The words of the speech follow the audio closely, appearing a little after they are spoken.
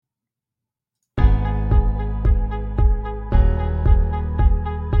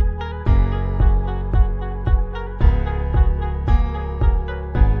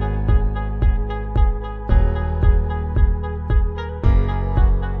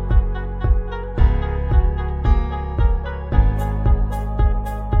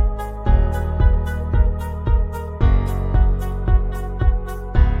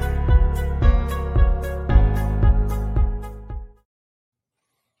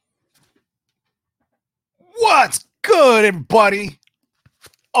Good, everybody.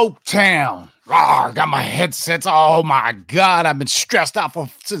 Oaktown. Rawr, got my headsets. Oh, my God. I've been stressed out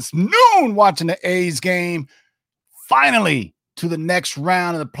since noon watching the A's game. Finally, to the next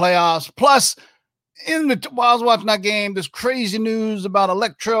round of the playoffs. Plus, while I was watching that game, this crazy news about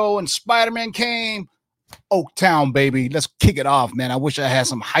Electro and Spider-Man came. Oaktown, baby. Let's kick it off, man. I wish I had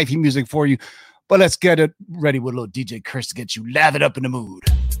some hyphy music for you, but let's get it ready with a little DJ Chris to get you lathered up in the mood.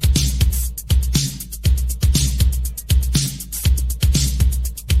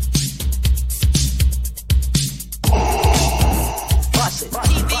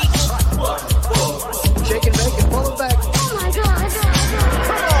 Shake and bake and pull it back. Oh my God.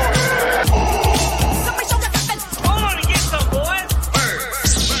 Hold on and get some, boys.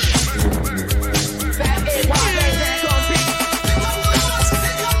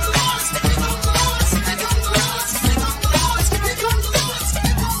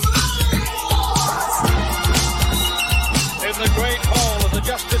 In the great hall of the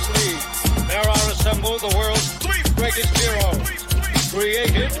Justice League, there are assembled the world's three greatest heroes,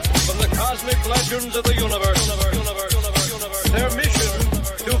 created from the cosmic legends of the universe. Their mission,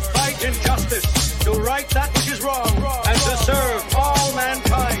 to fight injustice, to right that which is wrong, and to serve all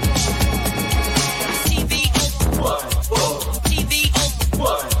mankind.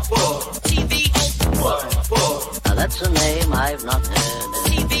 Now that's a name I've not heard.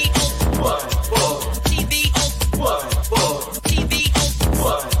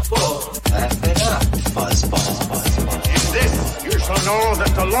 Laugh it up. Buzz. In this, you shall know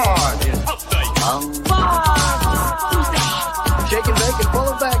that the Lord is upright. Shake and bake and pull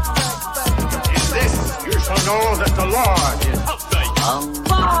it back. In this, you shall know that the Lord is upright.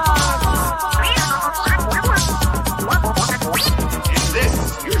 In this,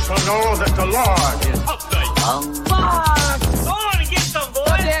 you shall know that the Lord is upright. Hold on and get some,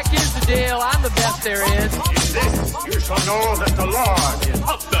 boys. Heck, here's the deal. I'm the best there is. In this, you shall know that the Lord is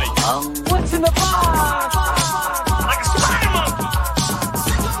upright. What's in the box? Like a spider monkey.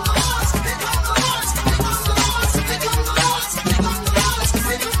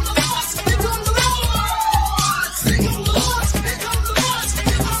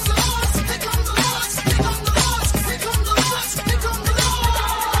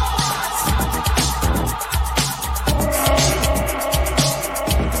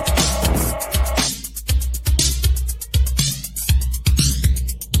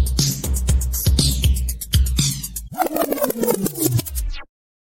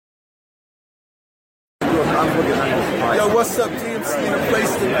 Yo, what's up, DMC in a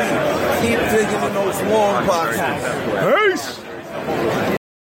place to be? Keep digging in those long boxes. Peace!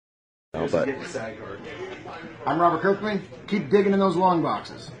 No, but I'm Robert Kirkman. Keep digging in those long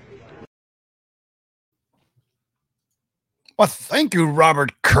boxes. Well, thank you,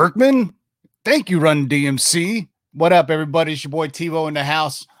 Robert Kirkman. Thank you, Run DMC. What up, everybody? It's your boy TiVo in the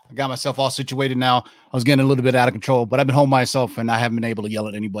house. I got myself all situated now. I was getting a little bit out of control, but I've been home myself and I haven't been able to yell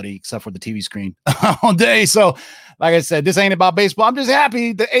at anybody except for the TV screen all day. So, like I said, this ain't about baseball. I'm just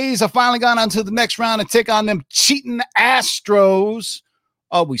happy the A's have finally gone on to the next round and take on them cheating Astros.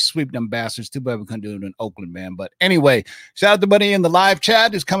 Oh, we sweep them bastards. Too bad we couldn't do it in Oakland, man. But anyway, shout out to buddy in the live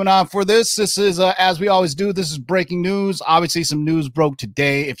chat who's coming on for this. This is, as we always do, this is breaking news. Obviously, some news broke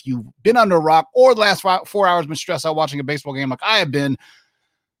today. If you've been under a rock or the last 4 hours been stressed out watching a baseball game like I have been,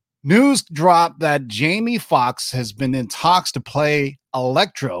 news dropped that Jamie Foxx has been in talks to play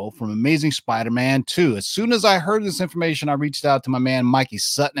Electro from Amazing Spider-Man 2. As soon as I heard this information, I reached out to my man Mikey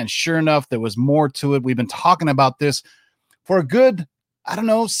Sutton, and sure enough, there was more to it. We've been talking about this for a good,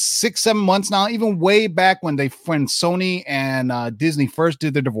 6-7 months now, even way back when Sony and Disney first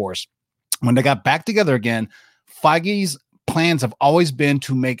did their divorce. When they got back together again, Feige's plans have always been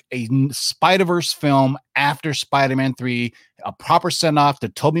to make a Spider-Verse film after Spider-Man 3, a proper send-off to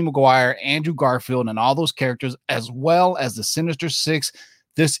Tobey Maguire, Andrew Garfield, and all those characters, as well as the Sinister Six.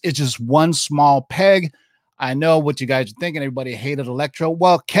 This is just one small peg. I know what you guys are thinking. Everybody hated Electro.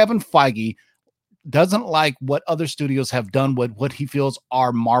 Well, Kevin Feige doesn't like what other studios have done with what he feels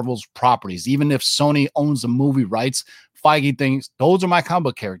are Marvel's properties. Even if Sony owns the movie rights, Feige thinks those are my comic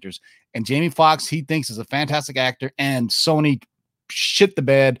book characters. And Jamie Foxx, he thinks is a fantastic actor, and Sony shit the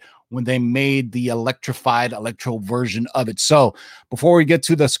bed when they made the electrified Electro version of it. So before we get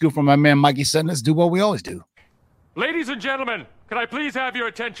to the scoop from my man Mikey Sutton, let's do what we always do. Ladies and gentlemen, can I please have your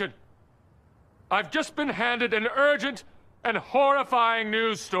attention? I've just been handed an urgent and horrifying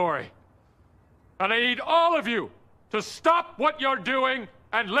news story. And I need all of you to stop what you're doing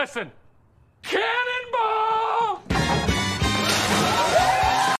and listen. Cannonball!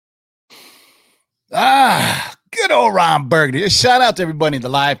 Good Good old Ron Burgundy. Shout out to everybody in the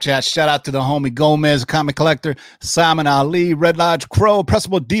live chat. Shout out to the homie Gomez, comic collector, Simon Ali, Red Lodge Crow,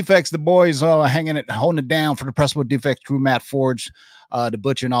 Pressable Defects. The boys are holding it down for the Pressable Defects crew. Matt Forge, the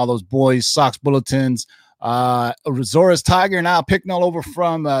Butcher, and all those boys. Sox Bulletins. Zora's Tiger and Al Picknell over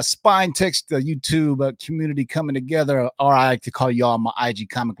from Spine Text, the YouTube community coming together. Or I like to call y'all my IG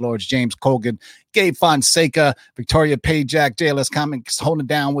comic lords: James Colgan, Gabe Fonseca, Victoria Pajak, JLS Comics holding it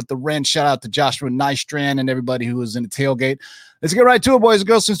down with the Ren. Shout out to Joshua Nystrand and everybody who was in the tailgate. Let's get right to it, boys and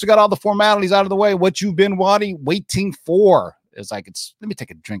girls. Since we got all the formalities out of the way, what you've been waiting for is let me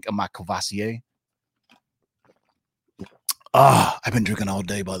take a drink of my Courvoisier. I've been drinking all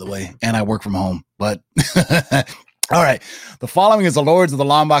day, by the way, and I work from home, but all right. The following is the Lords of the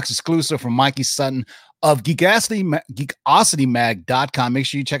Long Box exclusive from Mikey Sutton of geekositymag.com. Make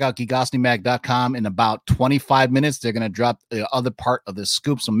sure you check out geekositymag.com in about 25 minutes. They're going to drop the other part of the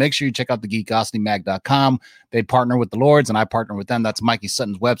scoop. So make sure you check out the geekositymag.com. They partner with the Lords and I partner with them. That's Mikey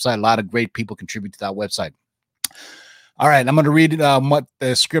Sutton's website. A lot of great people contribute to that website. All right, I'm going to read what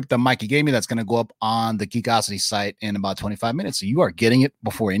the script that Mikey gave me that's going to go up on the Geekosity site in about 25 minutes. So you are getting it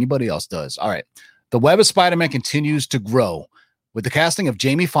before anybody else does. All right. The web of Spider-Man continues to grow with the casting of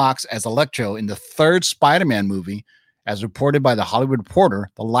Jamie Foxx as Electro in the third Spider-Man movie. As reported by The Hollywood Reporter,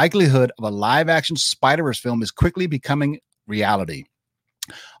 the likelihood of a live-action Spider-Verse film is quickly becoming reality.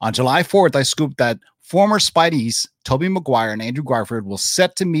 On July 4th, I scooped that former Spideys, Tobey Maguire and Andrew Garfield, will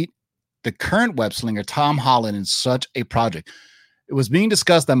set to meet the current web slinger Tom Holland in such a project. It was being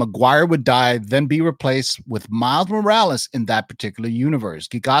discussed that Maguire would die, then be replaced with Miles Morales in that particular universe.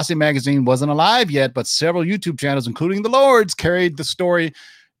 Geekosity magazine wasn't alive yet, but several YouTube channels, including the Lords, carried the story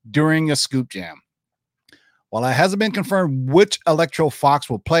during a scoop jam. While it hasn't been confirmed which Electro Fox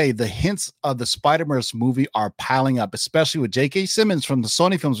will play, the hints of the Spider-Verse movie are piling up, especially with J.K. Simmons from the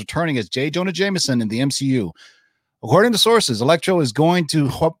Sony films returning as J. Jonah Jameson in the MCU. According to sources, Electro is going to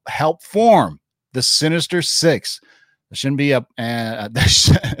help form the Sinister Six. That shouldn't be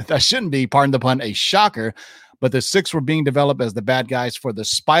that shouldn't be, pardon the pun, a shocker. But the six were being developed as the bad guys for the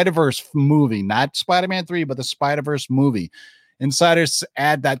Spider-Verse movie, not Spider-Man 3, but the Spider-Verse movie. Insiders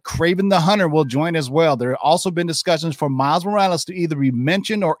add that Kraven the Hunter will join as well. There have also been discussions for Miles Morales to either be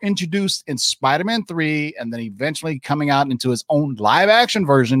mentioned or introduced in Spider-Man 3 and then eventually coming out into his own live-action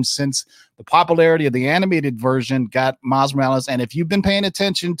version, since the popularity of the animated version got Miles Morales. And if you've been paying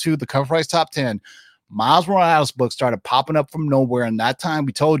attention to the Cover Price Top 10, Miles Morales books started popping up from nowhere. And that time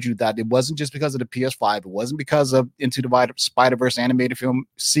we told you that it wasn't just because of the PS5. It wasn't because of Into the Spider-Verse animated film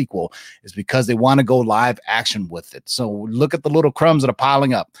sequel. It's because they want to go live action with it. So look at the little crumbs that are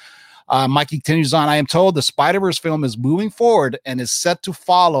piling up. Mikey continues on. I am told the Spider-Verse film is moving forward and is set to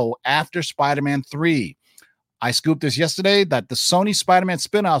follow after Spider-Man 3. I scooped this yesterday that the Sony Spider-Man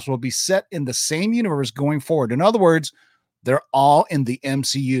spinoffs will be set in the same universe going forward. In other words, they're all in the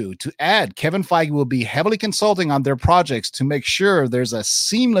MCU. To add, Kevin Feige will be heavily consulting on their projects to make sure there's a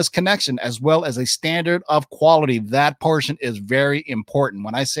seamless connection as well as a standard of quality. That portion is very important.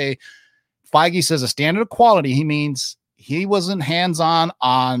 When I say Feige says a standard of quality, he means he wasn't hands-on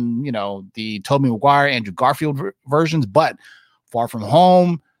on, the Tobey Maguire, Andrew Garfield versions, but Far From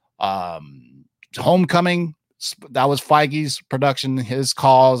Home, Homecoming, that was Feige's production, his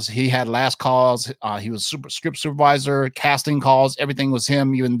calls. He had last calls. He was script supervisor, casting calls. Everything was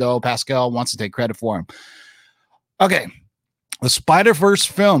him, even though Pascal wants to take credit for him. Okay. The Spider-Verse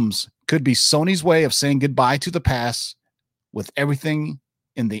films could be Sony's way of saying goodbye to the past with everything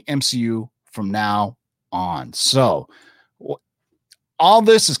in the MCU from now on. So all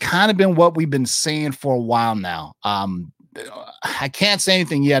this has kind of been what we've been saying for a while now. I can't say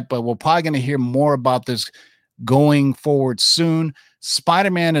anything yet, but we're probably going to hear more about this going forward soon.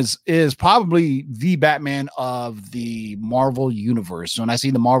 Spider-Man is probably the Batman of the Marvel universe. So when I see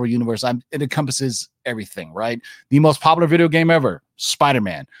the Marvel universe, it encompasses everything, right? The most popular video game ever,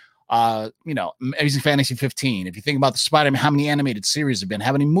 Spider-Man. Amazing Fantasy 15. If you think about the Spider-Man, how many animated series have been,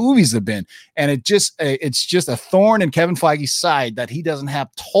 how many movies have been, and it's just a thorn in Kevin Feige's side that he doesn't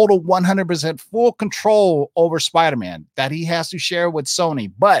have total 100% full control over Spider-Man, that he has to share with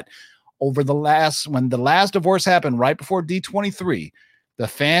Sony. But when the last divorce happened right before D23, the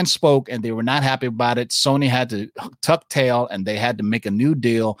fans spoke and they were not happy about it. Sony had to tuck tail and they had to make a new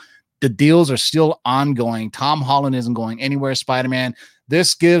deal. The deals are still ongoing. Tom Holland isn't going anywhere. Spider-Man.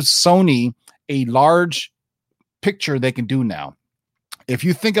 This gives Sony a large picture they can do now. If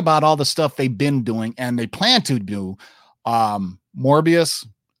you think about all the stuff they've been doing and they plan to do, Morbius,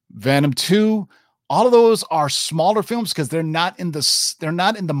 Venom 2, all of those are smaller films because they're not in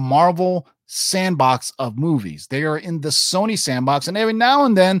the Marvel sandbox of movies. They are in the Sony sandbox, and every now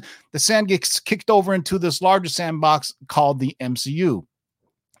and then the sand gets kicked over into this larger sandbox called the MCU.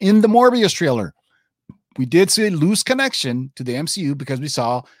 In the Morbius trailer, we did see a loose connection to the MCU because we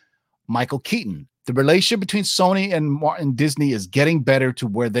saw Michael Keaton. The relationship between Sony and Disney is getting better to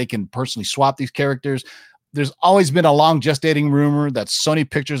where they can personally swap these characters. There's always been a long gestating rumor that Sony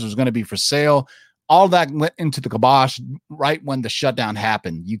Pictures was going to be for sale. All that went into the kibosh right when the shutdown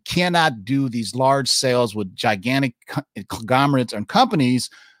happened. You cannot do these large sales with gigantic conglomerates and companies,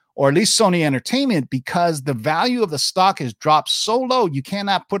 or at least Sony Entertainment, because the value of the stock has dropped so low, you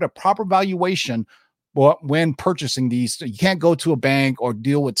cannot put a proper valuation when purchasing these. You can't go to a bank or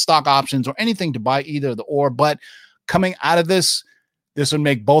deal with stock options or anything to buy either the or. But coming out of this would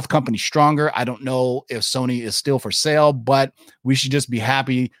make both companies stronger. I don't know if Sony is still for sale, but we should just be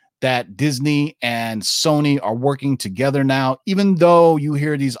happy that Disney and Sony are working together now, even though you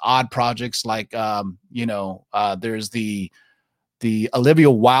hear these odd projects like, there's the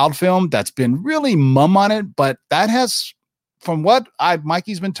Olivia Wilde film that's been really mum on it, but that has, from what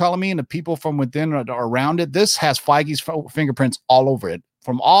Mikey's been telling me and the people from within or around it, this has Feige's fingerprints all over it.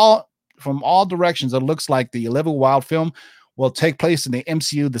 From all directions, it looks like the Olivia Wilde film will take place in the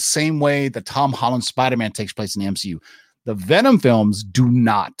MCU the same way that Tom Holland's Spider-Man takes place in the MCU. The Venom films do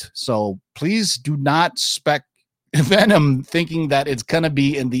not. So please do not spec Venom thinking that it's going to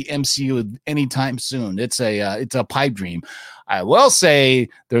be in the MCU anytime soon. It's a pipe dream. I will say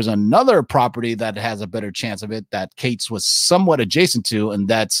there's another property that has a better chance of it that Cates was somewhat adjacent to, and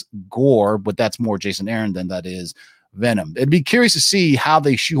that's Gore, but that's more Jason Aaron than that is Venom. It'd be curious to see how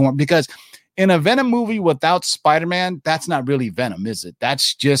they shoehorn, because in a Venom movie without Spider-Man, that's not really Venom, is it?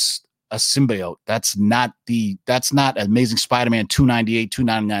 That's just a symbiote. That's not Amazing Spider-Man 298,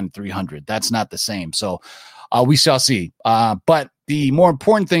 299, 300. That's not the same. So we shall see. But the more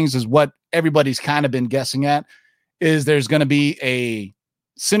important things is what everybody's kind of been guessing at is there's going to be a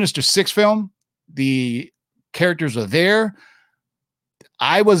Sinister Six film. The characters are there.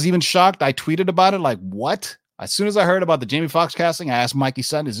 I was even shocked. I tweeted about it like, what? As soon as I heard about the Jamie Foxx casting, I asked Mikey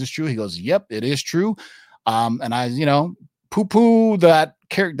Sutton, is this true? He goes, yep, it is true. And I, poo-poo that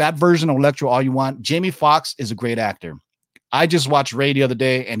version of Electro all you want. Jamie Foxx is a great actor. I just watched Ray the other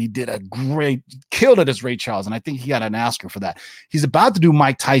day, and he did killed it as Ray Charles, and I think he got an Oscar for that. He's about to do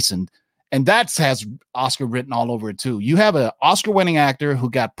Mike Tyson, and that has Oscar written all over it too. You have an Oscar-winning actor who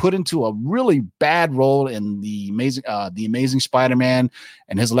got put into a really bad role in the Amazing Spider-Man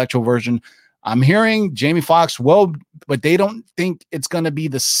and his Electro version. I'm hearing Jamie Foxx, but they don't think it's going to be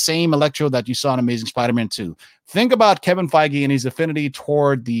the same Electro that you saw in Amazing Spider-Man 2. Think about Kevin Feige and his affinity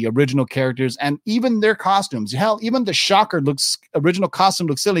toward the original characters and even their costumes. Hell, even the Shocker original costume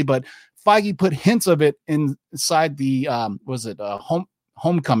looks silly, but Feige put hints of it inside the,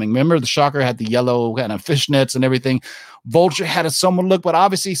 Homecoming. Remember the Shocker had the yellow kind of fishnets and everything. Vulture had a someone look, but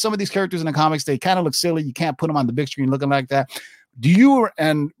obviously some of these characters in the comics, they kind of look silly. You can't put them on the big screen looking like that.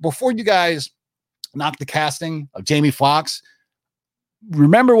 Before you guys knock the casting of Jamie Foxx,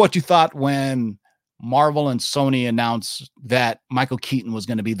 remember what you thought when Marvel and Sony announced that Michael Keaton was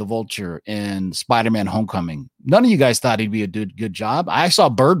going to be the Vulture in Spider-Man Homecoming. None of you guys thought he'd be a good job. I saw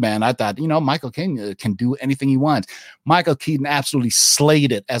Birdman. I thought, Michael Keaton can do anything he wants. Michael Keaton absolutely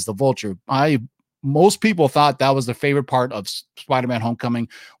slayed it as the Vulture. Most people thought that was the favorite part of Spider-Man Homecoming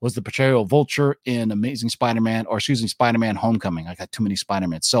was the portrayal of Vulture in Spider-Man Homecoming. I got too many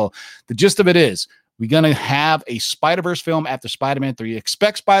Spider-Man. So the gist of it is we're going to have a Spider-Verse film after Spider-Man 3.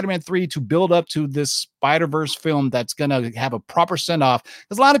 Expect Spider-Man 3 to build up to this Spider-Verse film that's going to have a proper send-off.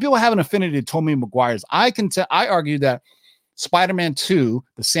 Because a lot of people have an affinity to Tobey Maguire's. I argue that Spider-Man 2,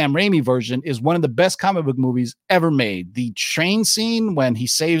 the Sam Raimi version, is one of the best comic book movies ever made. The train scene when he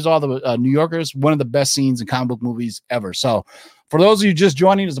saves all the New Yorkers, one of the best scenes in comic book movies ever. So for those of you just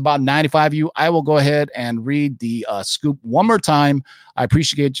joining, there's about 95 of you. I will go ahead and read the scoop one more time. I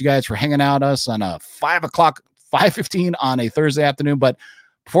appreciate you guys for hanging out with us on a 5:15 on a Thursday afternoon. But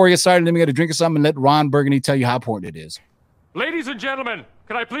before we get started, let me get a drink of something and let Ron Burgundy tell you how important it is. Ladies and gentlemen,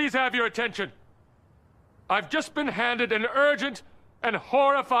 can I please have your attention? I've just been handed an urgent and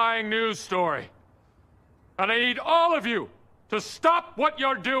horrifying news story. And I need all of you to stop what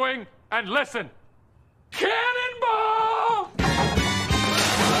you're doing and listen. Cannonball!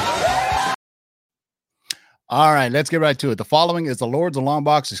 All right, let's get right to it. The following is the Lords of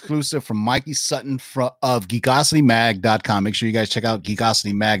Longbox exclusive from Mikey Sutton of GeekosityMag.com. Make sure you guys check out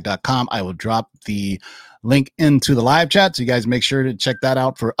GeekosityMag.com. I will drop the link into the live chat, so you guys make sure to check that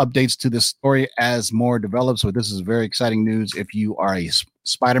out for updates to this story as more develops. So this is very exciting news if you are a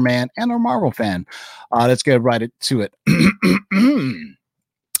Spider-Man and a Marvel fan. Let's get right to it.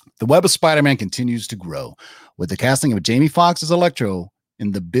 The web of Spider-Man continues to grow, with the casting of Jamie Foxx as Electro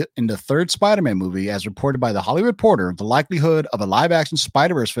in the third Spider-Man movie. As reported by The Hollywood Reporter, the likelihood of a live-action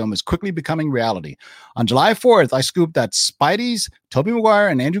Spider-Verse film is quickly becoming reality. On July 4th, I scooped that Spidey's Tobey Maguire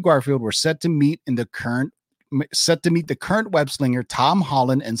and Andrew Garfield were set to meet the current web-slinger Tom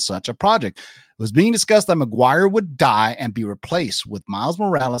Holland in such a project. It was being discussed that Maguire would die and be replaced with Miles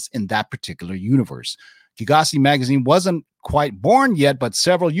Morales in that particular universe. Fugazi magazine wasn't quite born yet, but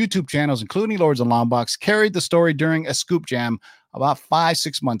several YouTube channels, including Lords of Longbox, carried the story during a scoop jam about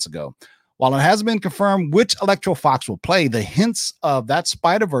 5-6 months ago. While it hasn't been confirmed which Electro Fox will play, the hints of that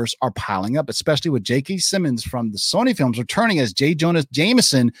Spider-Verse are piling up, especially with J.K. Simmons from the Sony films returning as J. Jonah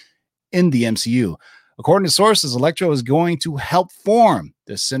Jameson in the MCU. According to sources, Electro is going to help form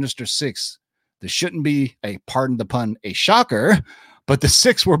the Sinister Six. This shouldn't be, pardon the pun, a shocker, but the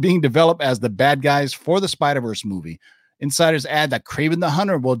Six were being developed as the bad guys for the Spider-Verse movie. Insiders add that Kraven the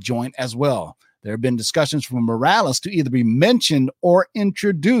Hunter will join as well. There have been discussions from Morales to either be mentioned or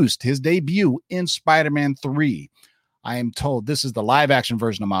introduced his debut in Spider-Man 3. I am told this is the live-action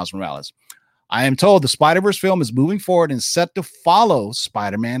version of Miles Morales. I am told the Spider-Verse film is moving forward and set to follow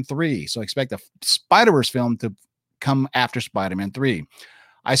Spider-Man 3. So expect the Spider-Verse film to come after Spider-Man 3.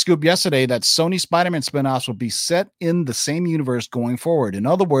 I scooped yesterday that Sony Spider-Man spinoffs will be set in the same universe going forward. In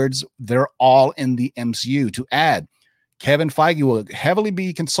other words, they're all in the MCU. To add, Kevin Feige will heavily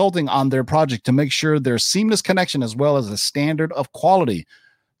be consulting on their project to make sure there's seamless connection as well as a standard of quality.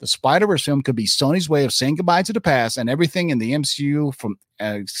 The Spider-Verse film could be Sony's way of saying goodbye to the past and everything in the MCU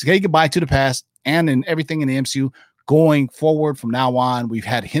say goodbye to the past and in everything in the MCU going forward from now on. We've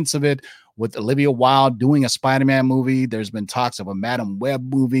had hints of it with Olivia Wilde doing a Spider-Man movie. There's been talks of a Madam Web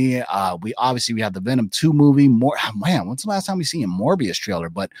movie. We have the Venom 2 movie. When's the last time we seen a Morbius trailer?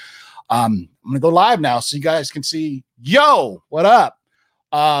 But I'm going to go live now so you guys can see, what up?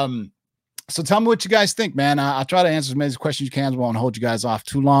 So tell me what you guys think, man. I'll try to answer as many questions you can. I won't hold you guys off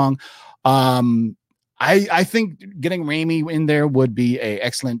too long. I think getting Raimi in there would be an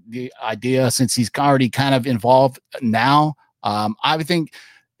excellent idea since he's already kind of involved now. I think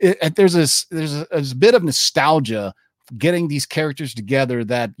there's a bit of nostalgia getting these characters together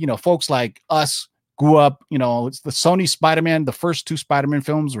that, folks like us grew up, it's the Sony Spider-Man. The first two Spider-Man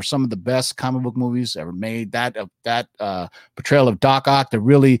films were some of the best comic book movies ever made. That portrayal of Doc Ock,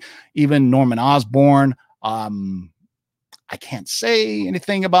 even Norman Osborn. I can't say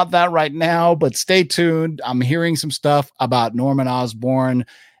anything about that right now, but stay tuned. I'm hearing some stuff about Norman Osborn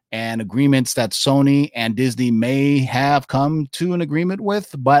and agreements that Sony and Disney may have come to an agreement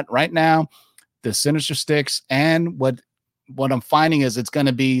with. But right now, the Sinister Six and what I'm finding is it's going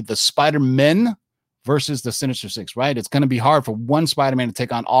to be the Spider-Men versus the Sinister Six, right? It's going to be hard for one Spider-Man to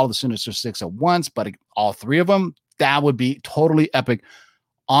take on all the Sinister Six at once, but all three of them, that would be totally epic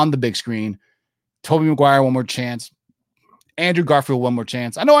on the big screen. Tobey Maguire, one more chance. Andrew Garfield, one more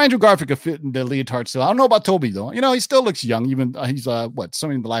chance. I know Andrew Garfield could fit in the leotard still. I don't know about Tobey, though. He still looks young. Even he's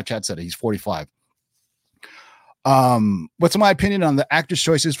somebody in the live chat said he's 45. What's my opinion on the actress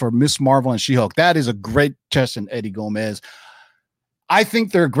choices for Miss Marvel and She-Hulk? That is a great question, Eddie Gomez. I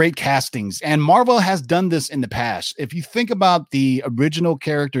think they're great castings, and Marvel has done this in the past. If you think about the original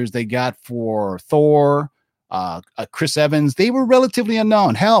characters they got for Thor, Chris Evans, they were relatively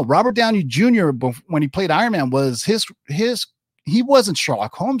unknown. Hell, Robert Downey Jr., when he played Iron Man, was he wasn't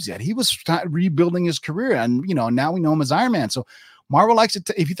Sherlock Holmes yet. He was rebuilding his career, and now we know him as Iron Man. So Marvel likes it.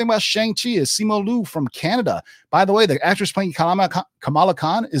 If you think about Shang-Chi, is Simu Liu from Canada. By the way, the actress playing Kamala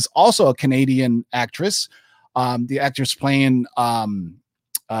Khan is also a Canadian actress. The actress playing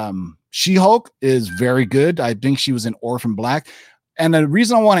She-Hulk is very good. I think she was in Orphan Black. And the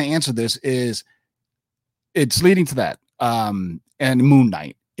reason I want to answer this is it's leading to that. And Moon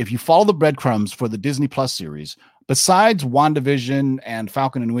Knight. If you follow the breadcrumbs for the Disney Plus series, besides WandaVision and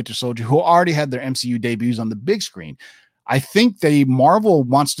Falcon and Winter Soldier, who already had their MCU debuts on the big screen, I think Marvel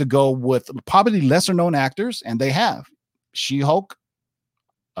wants to go with probably lesser known actors, and they have She-Hulk,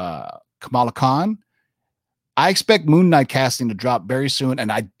 Kamala Khan. I expect Moon Knight casting to drop very soon,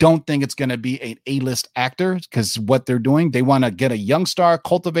 and I don't think it's going to be an A-list actor because what they're doing, they want to get a young star,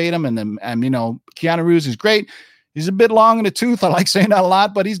 cultivate him, and Keanu Reeves is great. He's a bit long in the tooth. I like saying that a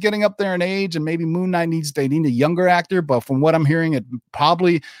lot, but he's getting up there in age, and maybe Moon Knight they need a younger actor. But from what I'm hearing,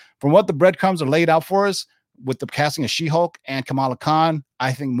 from what the breadcrumbs are laid out for us with the casting of She-Hulk and Kamala Khan,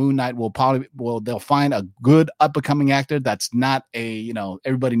 I think Moon Knight they'll find a good up-and-coming actor that's not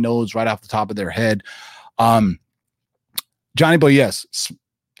everybody knows right off the top of their head. Johnny Boy, yes.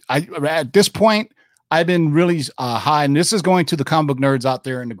 At this point, I've been really high, and this is going to the comic book nerds out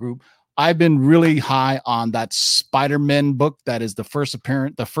there in the group. I've been really high on that Spider-Man book. That is the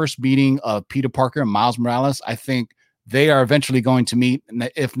first meeting of Peter Parker and Miles Morales. I think they are eventually going to meet,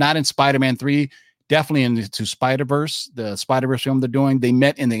 if not in Spider-Man 3, definitely into Spider-Verse, the Spider-Verse film they're doing. They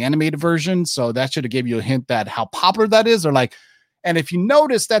met in the animated version, so that should have given you a hint that how popular that is. Or like, and if you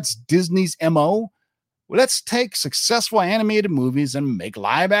notice, that's Disney's MO. Well, let's take successful animated movies and make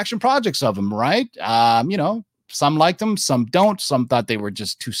live action projects of them, right? Some liked them, some don't. Some thought they were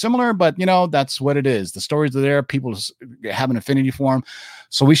just too similar, but that's what it is. The stories are there. People have an affinity for them.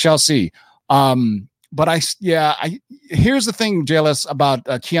 So we shall see. But here's the thing, JLS, about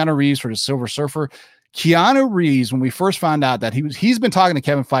Keanu Reeves for the Silver Surfer. Keanu Reeves, when we first found out that he's been talking to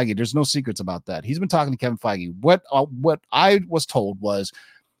Kevin Feige, there's no secrets about that. He's been talking to Kevin Feige. What I was told was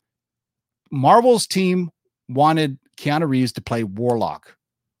Marvel's team wanted Keanu Reeves to play Warlock.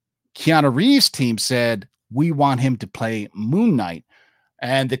 Keanu Reeves' team said, we want him to play Moon Knight.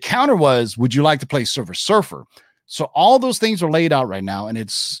 And the counter was, would you like to play Silver Surfer? So all those things are laid out right now. And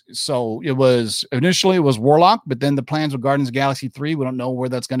it was initially Warlock, but then the plans with Guardians of the Galaxy 3, we don't know where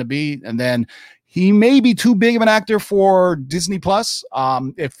that's going to be. And then he may be too big of an actor for Disney Plus.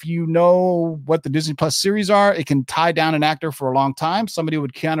 If you know what the Disney Plus series are, it can tie down an actor for a long time. Somebody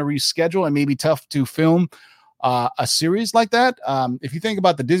with Keanu Reeves' schedule, it may be tough to film a series like that. If you think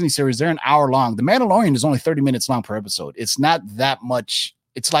about the Disney series, they're an hour long. The Mandalorian is only 30 minutes long per episode. It's not that much.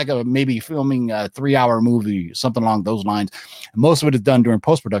 It's like maybe filming a 3-hour movie, something along those lines. And most of it is done during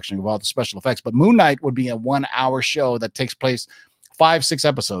post-production of all the special effects. But Moon Knight would be a 1-hour show that takes place 5-6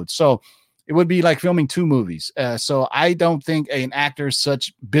 episodes. So it would be like filming 2 movies. So I don't think an actor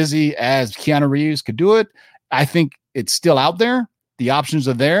such busy as Keanu Reeves could do it. I think it's still out there. The options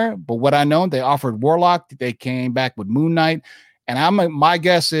are there. But what I know, they offered Warlock. They came back with Moon Knight. And my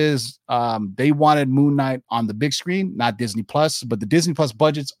guess is they wanted Moon Knight on the big screen, not Disney Plus. But the Disney Plus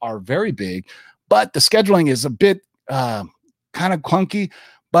budgets are very big. But the scheduling is a bit kind of clunky.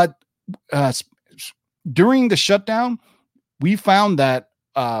 But during the shutdown, we found that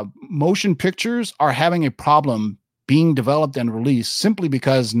motion pictures are having a problem being developed and released simply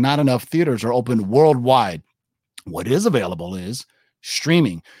because not enough theaters are open worldwide. What is available is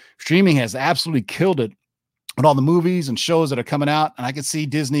streaming. Streaming has absolutely killed it with all the movies and shows that are coming out. And I can see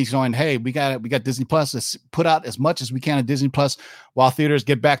Disney going, hey, we got Disney Plus. Let's put out as much as we can at Disney Plus while theaters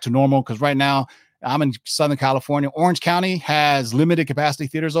get back to normal. Because right now I'm in Southern California. Orange County has limited capacity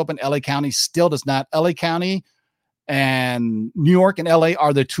theaters open. LA County still does not. LA County and New York and LA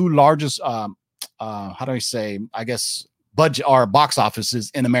are the 2 largest, budget or box offices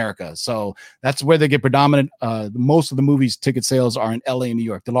in America. So that's where they get predominant. Most of the movies ticket sales are in LA and New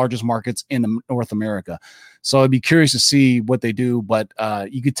York, the largest markets in North America. So I'd be curious to see what they do. But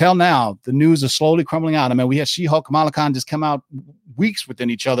you could tell now the news is slowly crumbling out. I mean, we had She-Hulk, Kamala Khan just come out weeks within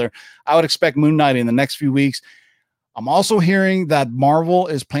each other. I would expect Moon Knight in the next few weeks. I'm also hearing that Marvel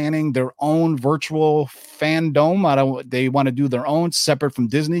is planning their own virtual fandom. They want to do their own separate from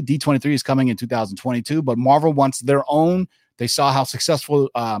Disney. D23 is coming in 2022, but Marvel wants their own. They saw how successful,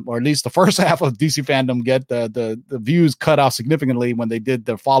 or at least the first half of DC fandom get the views cut off significantly when they did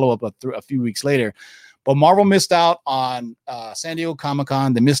the follow-up a few weeks later. But Marvel missed out on San Diego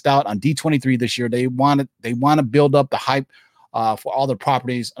Comic-Con. They missed out on D23 this year. They want to build up the hype for all their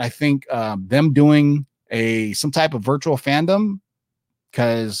properties. And I think them doing some type of virtual fandom,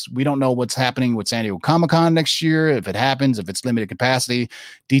 because we don't know what's happening with San Diego Comic-Con next year. If it happens, if it's limited capacity,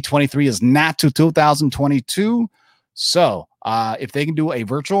 D23 is not to 2022. So if they can do a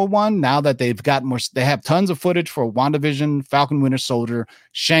virtual one, now that they've got more, they have tons of footage for WandaVision, Falcon Winter Soldier,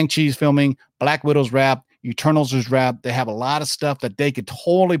 Shang-Chi's filming, Black Widow's wrap, Eternals is wrap. They have a lot of stuff that they could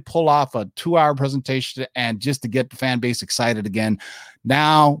totally pull off a 2-hour presentation and just to get the fan base excited again.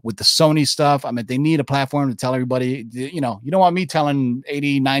 Now with the Sony stuff, I mean, they need a platform to tell everybody, you don't want me telling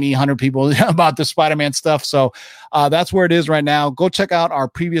 80, 90, 100 people about the Spider-Man stuff. So that's where it is right now. Go check out our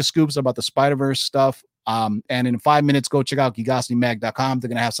previous scoops about the Spider-Verse stuff. And in 5 minutes, go check out GeekosityMag.com. They're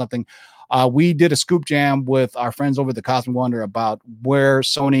going to have something. We did a scoop jam with our friends over at the Cosmic Wonder about where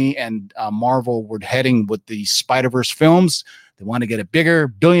Sony and Marvel were heading with the Spider-Verse films. They want to get a bigger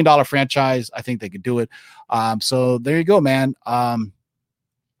billion-dollar franchise. I think they could do it. So there you go, man.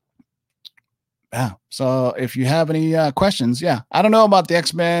 Yeah. So if you have any questions, I don't know about the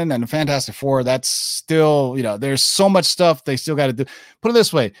X-Men and the Fantastic Four. That's still, there's so much stuff they still got to do. Put it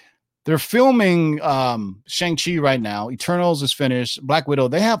this way. They're filming Shang-Chi right now. Eternals is finished. Black Widow.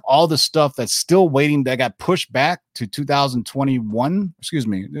 They have all the stuff that's still waiting that got pushed back to 2021.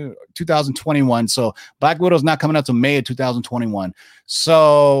 2021. So Black Widow's not coming out till May of 2021.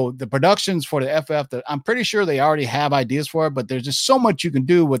 So the productions for the FF, I'm pretty sure they already have ideas for it, but there's just so much you can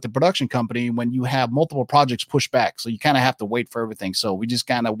do with the production company when you have multiple projects pushed back. So you kind of have to wait for everything. So we just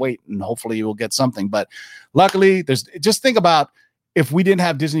kind of wait and hopefully you'll get something. But luckily, just think about if we didn't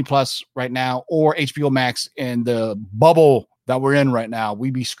have Disney Plus right now or HBO Max in the bubble that we're in right now,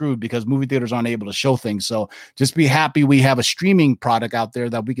 we'd be screwed because movie theaters aren't able to show things. So just be happy we have a streaming product out there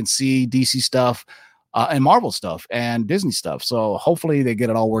that we can see DC stuff and Marvel stuff and Disney stuff. So hopefully they get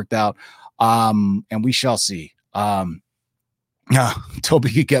it all worked out. And we shall see.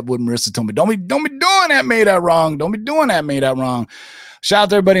 Toby kept with Marissa told me, don't be doing that, made that wrong. Don't be doing that, made that wrong. Shout out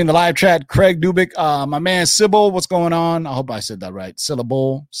to everybody in the live chat. Craig Dubik, my man Sybil, what's going on? I hope I said that right.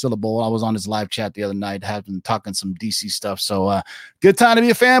 Syllable. I was on his live chat the other night, having talking some DC stuff. So good time to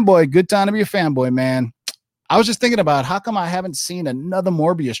be a fanboy. Good time to be a fanboy, man. I was just thinking about how come I haven't seen another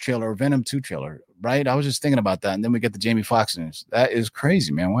Morbius trailer or Venom 2 trailer, right? I was just thinking about that. And then we get the Jamie Foxx news. That is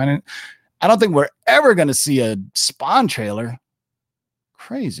crazy, man. I don't think we're ever going to see a Spawn trailer.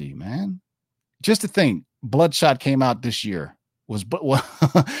 Crazy, man. Just to think, Bloodshot came out this year.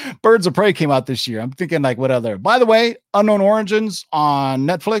 Birds of Prey came out this year. I'm thinking like what other, by the way, Unknown Origins on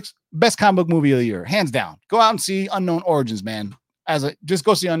Netflix, best comic book movie of the year, hands down. Go out and see Unknown Origins, man. Just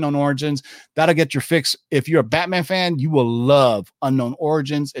go see Unknown Origins. That'll get your fix. If you're a Batman fan, you will love Unknown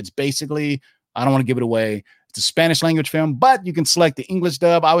Origins. It's basically, I don't want to give it away, it's a Spanish language film, but you can select the English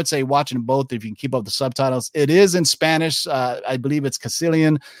dub. I would say watching both if you can keep up the subtitles. It is in Spanish. I believe it's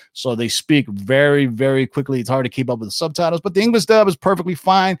Castilian, so they speak very, very quickly. It's hard to keep up with the subtitles, but the English dub is perfectly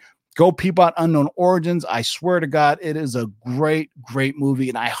fine. Go peep out Unknown Origins. I swear to God, it is a great, great movie,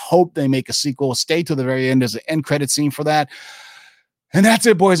 and I hope they make a sequel. Stay to the very end. There's an end credit scene for that. And that's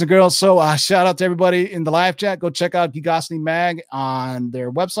it, boys and girls. So shout out to everybody in the live chat. Go check out Geekosity Mag on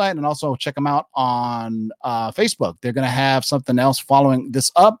their website and also check them out on Facebook. They're going to have something else following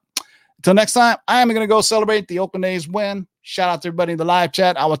this up. Until next time, I am going to go celebrate the Oakland A's win. Shout out to everybody in the live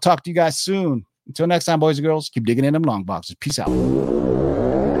chat. I will talk to you guys soon. Until next time, boys and girls, keep digging in them long boxes. Peace out. Now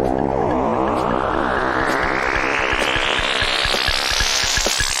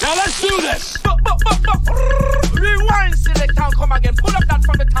let's do this. Rewind, select and come again. Pull up that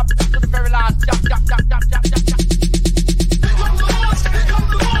from the top to the very last. Jump.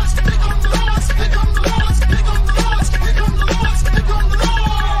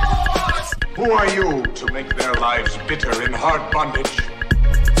 Who are you to make their lives bitter in hard bondage?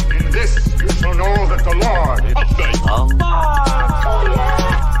 In this you shall know that the Lord is faithful.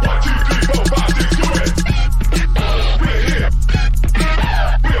 What you think about this? Do it. We're here.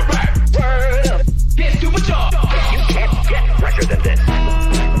 We're back. Get to the job. You can't get fresher than this.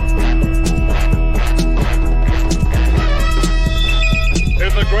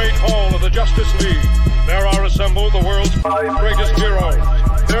 In the great hall of the Justice League, there are assembled the world's 5 greatest heroes.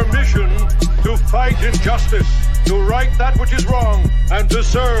 Their mission, to fight injustice, to right that which is wrong, and to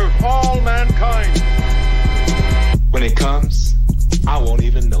serve all mankind. When it comes, I won't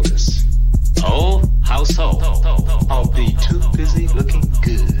even notice. Oh, how so? I'll be too busy looking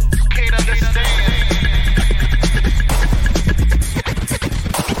good. Can't understand.